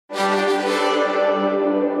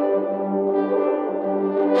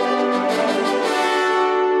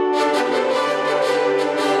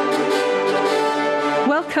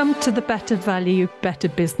Welcome to the Better Value, Better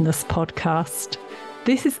Business podcast.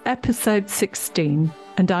 This is episode 16,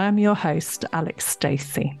 and I am your host, Alex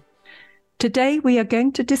Stacey. Today, we are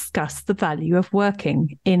going to discuss the value of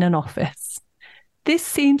working in an office. This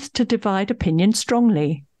seems to divide opinion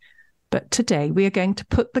strongly, but today we are going to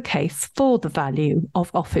put the case for the value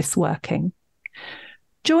of office working.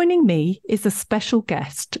 Joining me is a special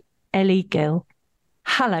guest, Ellie Gill.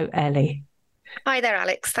 Hello, Ellie. Hi there,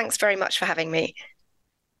 Alex. Thanks very much for having me.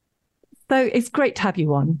 So it's great to have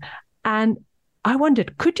you on. And I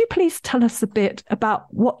wondered, could you please tell us a bit about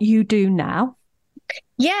what you do now?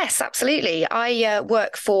 Yes, absolutely. I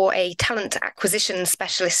work for a talent acquisition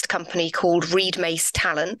specialist company called Reed Mace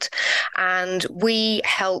Talent, and we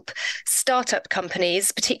help startup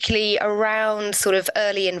companies, particularly around sort of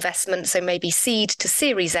early investment, so maybe seed to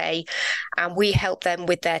Series A, and we help them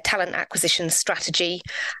with their talent acquisition strategy,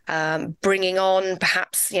 bringing on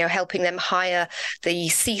perhaps, helping them hire the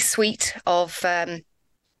C-suite of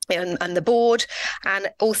and the board, and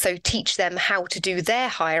also teach them how to do their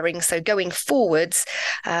hiring. So going forwards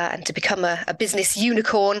and to become a business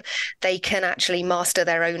unicorn, they can actually master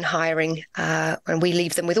their own hiring. And we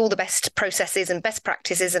leave them with all the best processes and best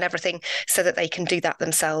practices and everything so that they can do that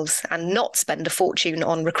themselves and not spend a fortune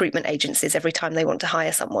on recruitment agencies every time they want to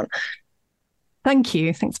hire someone. Thank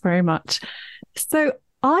you. Thanks very much. So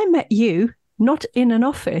I met you not in an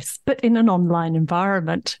office, but in an online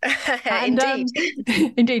environment. And,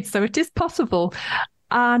 Indeed. Indeed. So it is possible.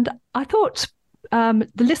 And I thought the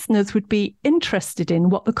listeners would be interested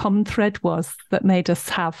in what the common thread was that made us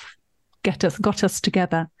got us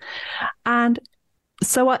together. And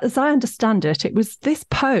so as I understand it, it was this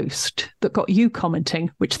post that got you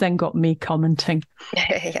commenting, which then got me commenting.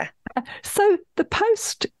 Yeah. So the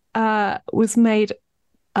post was made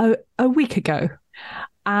a week ago.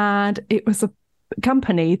 And it was a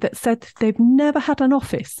company that said they've never had an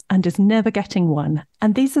office and is never getting one.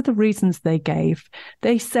 And these are the reasons they gave.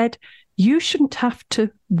 They said, you shouldn't have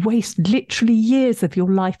to waste literally years of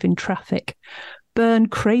your life in traffic, burn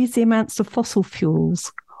crazy amounts of fossil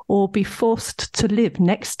fuels, or be forced to live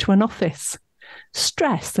next to an office,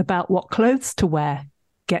 stress about what clothes to wear,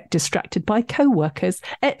 get distracted by co-workers,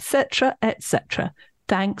 etc., etc.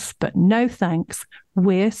 Thanks, but no thanks.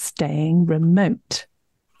 We're staying remote.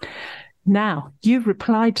 Now, you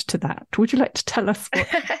replied to that. Would you like to tell us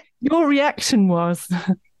what your reaction was?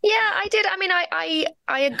 Yeah, I did. I mean,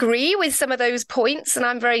 I agree with some of those points, and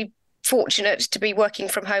I'm very fortunate to be working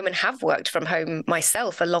from home and have worked from home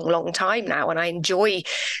myself a long, long time now, and I enjoy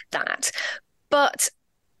that. But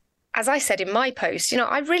as I said in my post,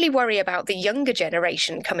 I really worry about the younger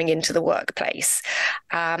generation coming into the workplace.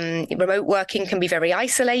 Remote working can be very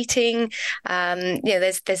isolating.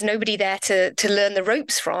 There's nobody there to learn the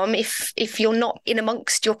ropes from if you're not in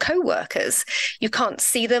amongst your co-workers. You can't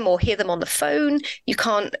see them or hear them on the phone. You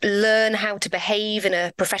can't learn how to behave in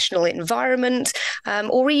a professional environment,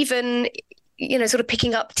 or even sort of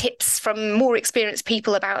picking up tips from more experienced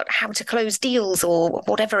people about how to close deals or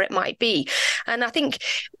whatever it might be. And I think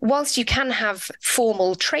whilst you can have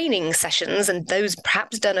formal training sessions and those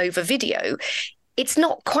perhaps done over video, it's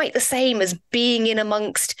not quite the same as being in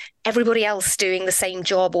amongst everybody else doing the same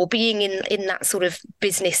job or being in that sort of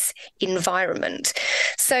business environment.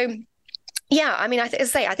 So, yeah, I mean, I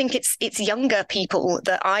think it's younger people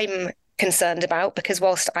that I'm concerned about, because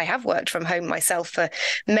whilst I have worked from home myself for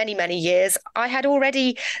many, many years, I had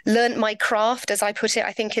already learnt my craft, as I put it,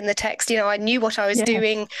 I think in the text. I knew what I was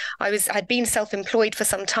doing. I'd been self-employed for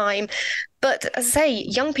some time. But as I say,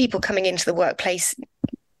 young people coming into the workplace,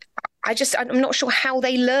 I'm not sure how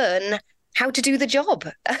they learn how to do the job.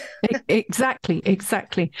 Exactly.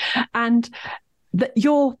 And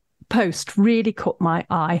your post really caught my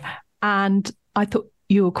eye, and I thought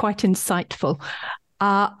you were quite insightful.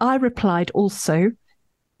 I replied also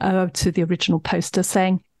to the original poster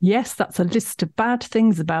saying, yes, that's a list of bad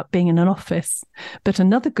things about being in an office. But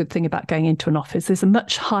another good thing about going into an office is a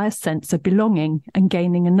much higher sense of belonging and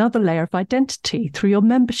gaining another layer of identity through your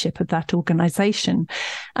membership of that organisation.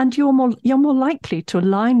 And you're more likely to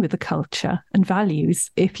align with the culture and values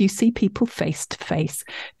if you see people face to face,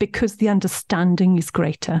 because the understanding is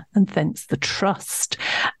greater and thence the trust.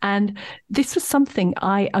 And this was something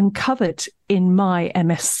I uncovered in my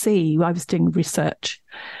MSc. I was doing research.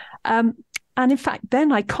 And in fact,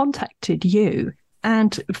 then I contacted you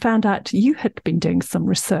and found out you had been doing some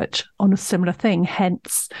research on a similar thing,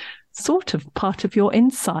 hence sort of part of your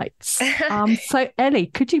insights. So, Ellie,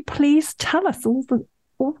 could you please tell us all the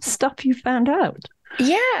stuff you found out?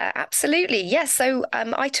 Yeah, absolutely. Yes. So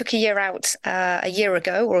I took a year out a year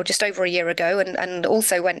ago, or just over a year ago, and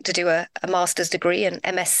also went to do a master's degree, an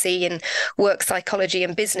MSc in work psychology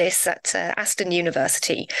and business at Aston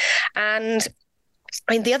University. And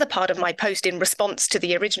I mean, the other part of my post in response to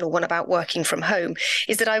the original one about working from home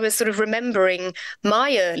is that I was sort of remembering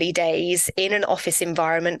my early days in an office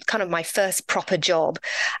environment, kind of my first proper job.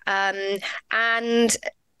 And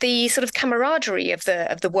the sort of camaraderie of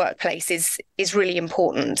the workplace is really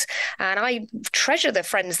important, and I treasure the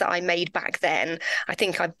friends that I made back then. I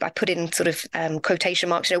think I put in sort of quotation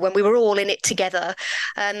marks, when we were all in it together,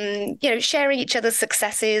 sharing each other's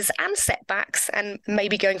successes and setbacks, and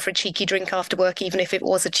maybe going for a cheeky drink after work, even if it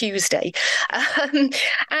was a Tuesday.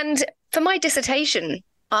 And for my dissertation,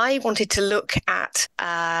 I wanted to look at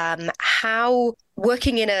how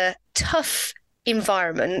working in a tough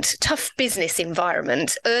business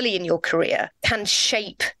environment early in your career can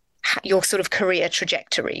shape your sort of career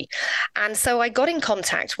trajectory. And so I got in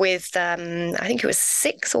contact with, I think it was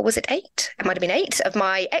 6, or was it 8? It might have been 8 of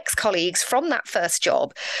my ex-colleagues from that first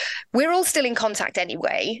job. We're all still in contact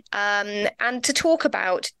anyway. And to talk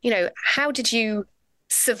about, how did you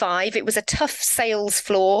survive? It was a tough sales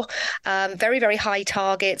floor, very, very high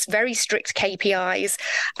targets, very strict KPIs,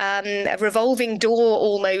 a revolving door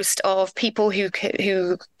almost of people who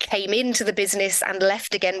came into the business and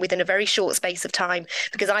left again within a very short space of time,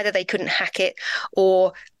 because either they couldn't hack it,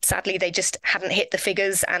 or sadly they just hadn't hit the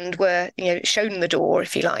figures and were shown the door,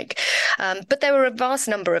 if you like. But there were a vast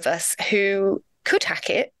number of us who could hack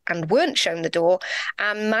it and weren't shown the door,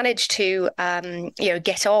 and managed to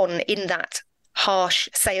get on in that harsh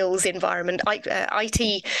sales environment.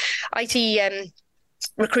 IT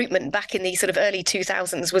recruitment back in the sort of early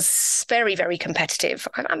 2000s was very, very competitive.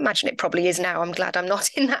 I imagine it probably is now. I'm glad I'm not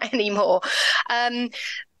in that anymore.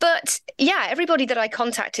 But yeah, everybody that I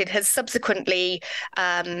contacted has subsequently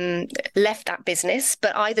left that business,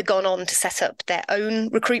 but either gone on to set up their own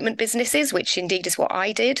recruitment businesses, which indeed is what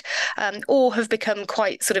I did, or have become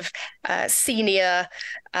quite sort of senior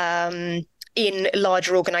in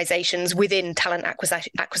larger organizations within talent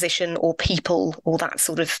acquisition or people, or that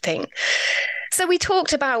sort of thing. So we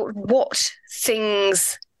talked about what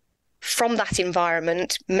things from that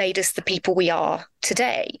environment made us the people we are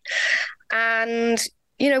today. And,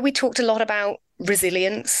 we talked a lot about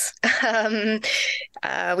resilience. We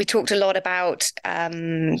talked a lot about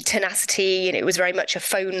tenacity, and it was very much a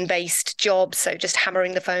phone-based job. So just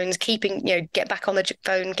hammering the phones, keeping, get back on the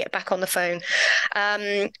phone, get back on the phone.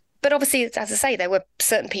 But obviously, as I say, there were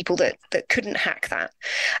certain people that couldn't hack that.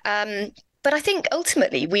 But I think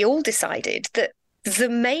ultimately we all decided that the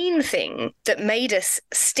main thing that made us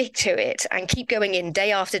stick to it and keep going in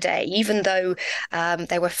day after day, even though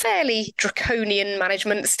there were fairly draconian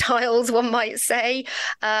management styles, one might say,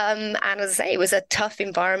 and as I say, it was a tough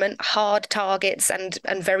environment, hard targets, and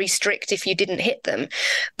very strict if you didn't hit them.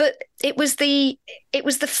 But it was the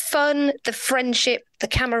fun, the friendship, the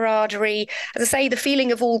camaraderie, as I say, the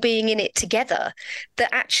feeling of all being in it together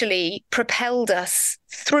that actually propelled us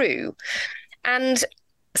through. And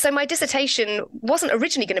so my dissertation wasn't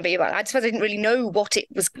originally going to be about, I suppose I didn't really know what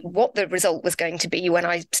the result was going to be when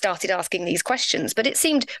I started asking these questions, but it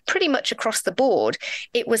seemed pretty much across the board.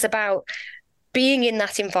 It was about being in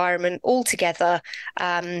that environment all together,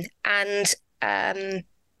 and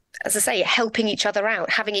as I say, helping each other out,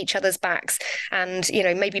 having each other's backs, and,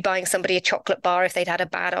 maybe buying somebody a chocolate bar if they'd had a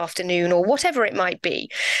bad afternoon, or whatever it might be.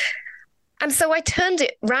 And so I turned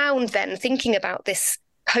it round then, thinking about this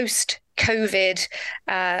post-COVID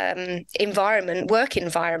work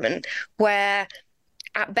environment, where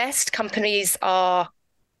at best companies are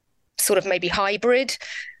sort of maybe hybrid.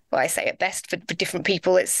 Well, I say at best for different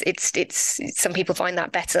people. It's some people find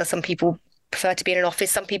that better. Some people prefer to be in an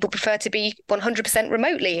office. Some people prefer to be 100%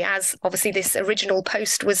 remotely, as obviously this original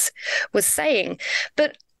post was saying.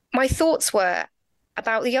 But my thoughts were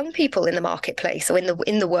about the young people in the marketplace, or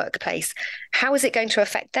in the workplace. How is it going to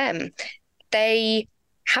affect them? They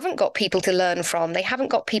haven't got people to learn from. They haven't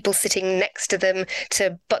got people sitting next to them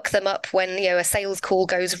to buck them up when a sales call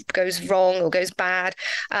goes wrong or goes bad.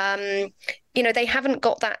 They haven't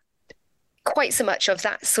got that, quite so much of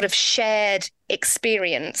that sort of shared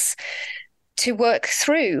experience to work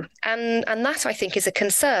through, and that I think is a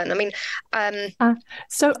concern. I mean,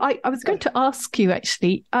 so I was going to ask you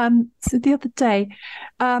actually. So the other day,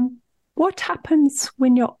 what happens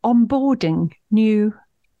when you're onboarding new?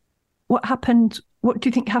 What do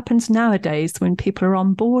you think happens nowadays when people are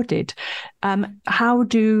onboarded? How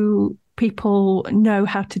do people know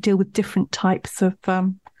how to deal with different types of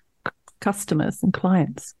customers and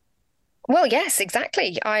clients? Well, yes,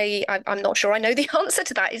 exactly. I'm not sure I know the answer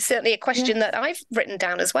to that. It's certainly a question that I've written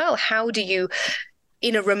down as well. How do you,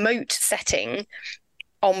 in a remote setting,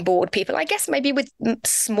 onboard people? I guess maybe with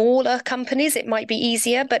smaller companies it might be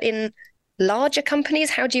easier, but in larger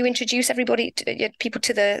companies, how do you introduce people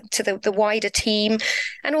to the wider team?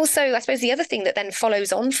 And also, I suppose the other thing that then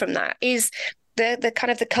follows on from that is the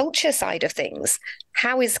kind of the culture side of things.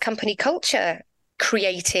 How is company culture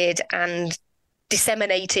created and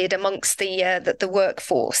disseminated amongst the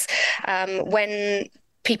workforce when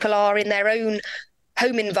people are in their own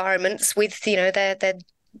home environments with their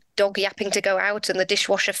dog yapping to go out and the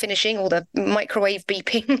dishwasher finishing or the microwave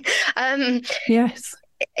beeping? Yes.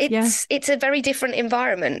 It's a very different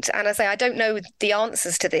environment. And I say, I don't know the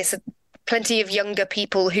answers to this. Plenty of younger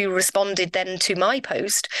people who responded then to my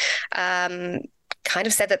post kind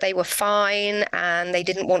of said that they were fine and they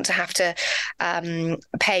didn't want to have to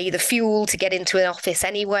pay the fuel to get into an office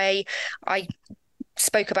anyway. I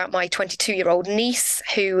spoke about my 22-year-old niece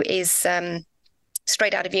who is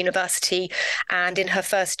straight out of university and in her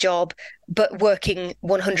first job, but working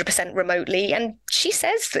 100% remotely. And she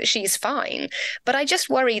says that she's fine, but I just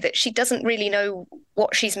worry that she doesn't really know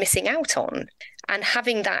what she's missing out on. And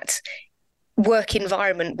having that work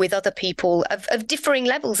environment with other people of differing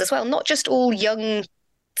levels as well, not just all young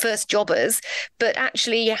first jobbers, but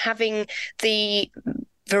actually having the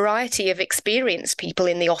variety of experienced people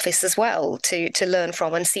in the office as well to learn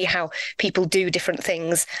from and see how people do different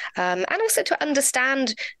things, and also to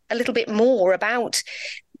understand a little bit more about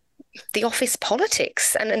the office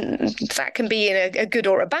politics. And that can be in a good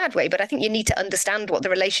or a bad way, but I think you need to understand what the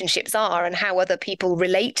relationships are and how other people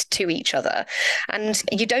relate to each other. And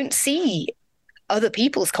you don't see other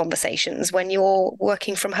people's conversations when you're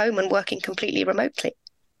working from home and working completely remotely.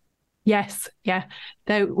 Yes, yeah.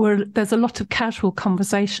 There's a lot of casual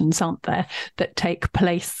conversations, aren't there, that take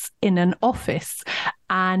place in an office.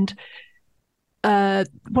 And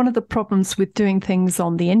one of the problems with doing things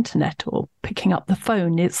on the internet or picking up the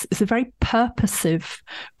phone is it's a very purposive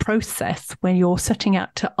process when you're setting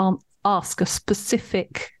out to ask a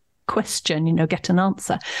specific question, get an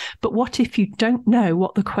answer. But what if you don't know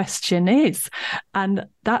what the question is? And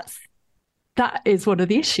that is one of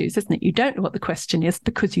the issues, isn't it? You don't know what the question is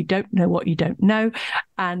because you don't know what you don't know.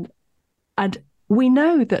 And we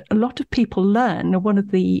know that a lot of people learn. One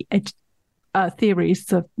of the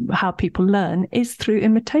theories of how people learn is through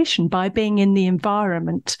imitation, by being in the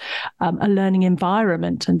environment, a learning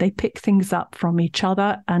environment, and they pick things up from each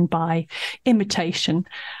other and by imitation.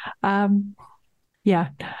 And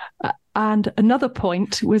another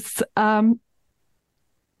point was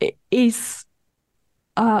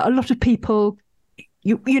a lot of people,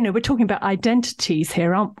 we're talking about identities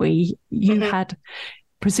here, aren't we? You had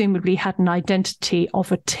presumably had an identity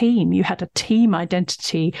of a team. You had a team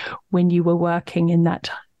identity when you were working in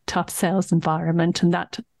that tough sales environment, and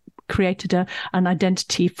that created an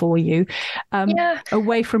identity for you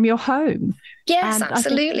away from your home. Yes, and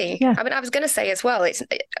absolutely. I mean, I was going to say as well, it's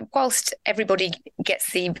whilst everybody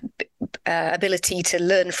gets the ability to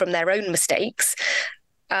learn from their own mistakes,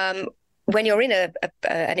 when you're in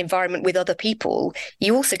an environment with other people,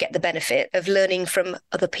 you also get the benefit of learning from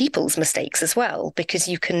other people's mistakes as well, because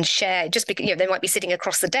you can share, just because they might be sitting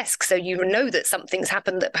across the desk, so you know that something's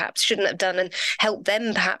happened that perhaps shouldn't have done, and help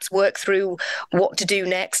them perhaps work through what to do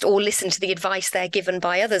next, or listen to the advice they're given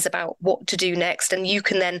by others about what to do next, and you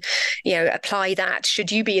can then apply that should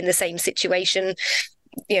you be in the same situation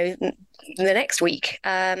the next week.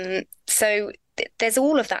 So there's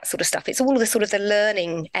all of that sort of stuff. It's all of the sort of the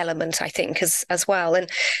learning element, I think, as well. And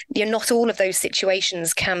not all of those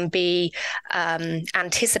situations can be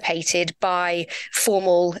anticipated by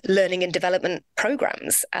formal learning and development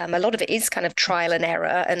programs. A lot of it is kind of trial and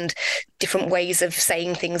error and different ways of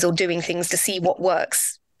saying things or doing things to see what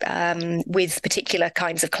works with particular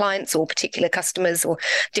kinds of clients or particular customers or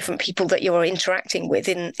different people that you're interacting with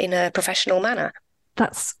in a professional manner.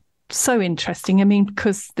 That's so interesting. I mean,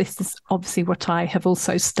 because this is obviously what I have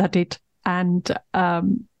also studied, and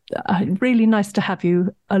really nice to have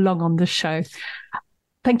you along on the show.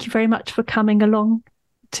 Thank you very much for coming along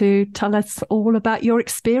to tell us all about your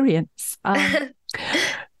experience.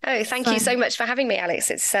 Thank you so much for having me, Alex.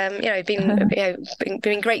 It's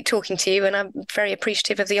been great talking to you, and I'm very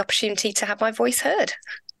appreciative of the opportunity to have my voice heard.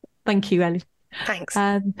 Thank you, Ellie. Thanks.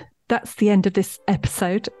 That's the end of this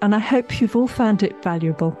episode, and I hope you've all found it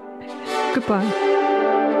valuable. Goodbye.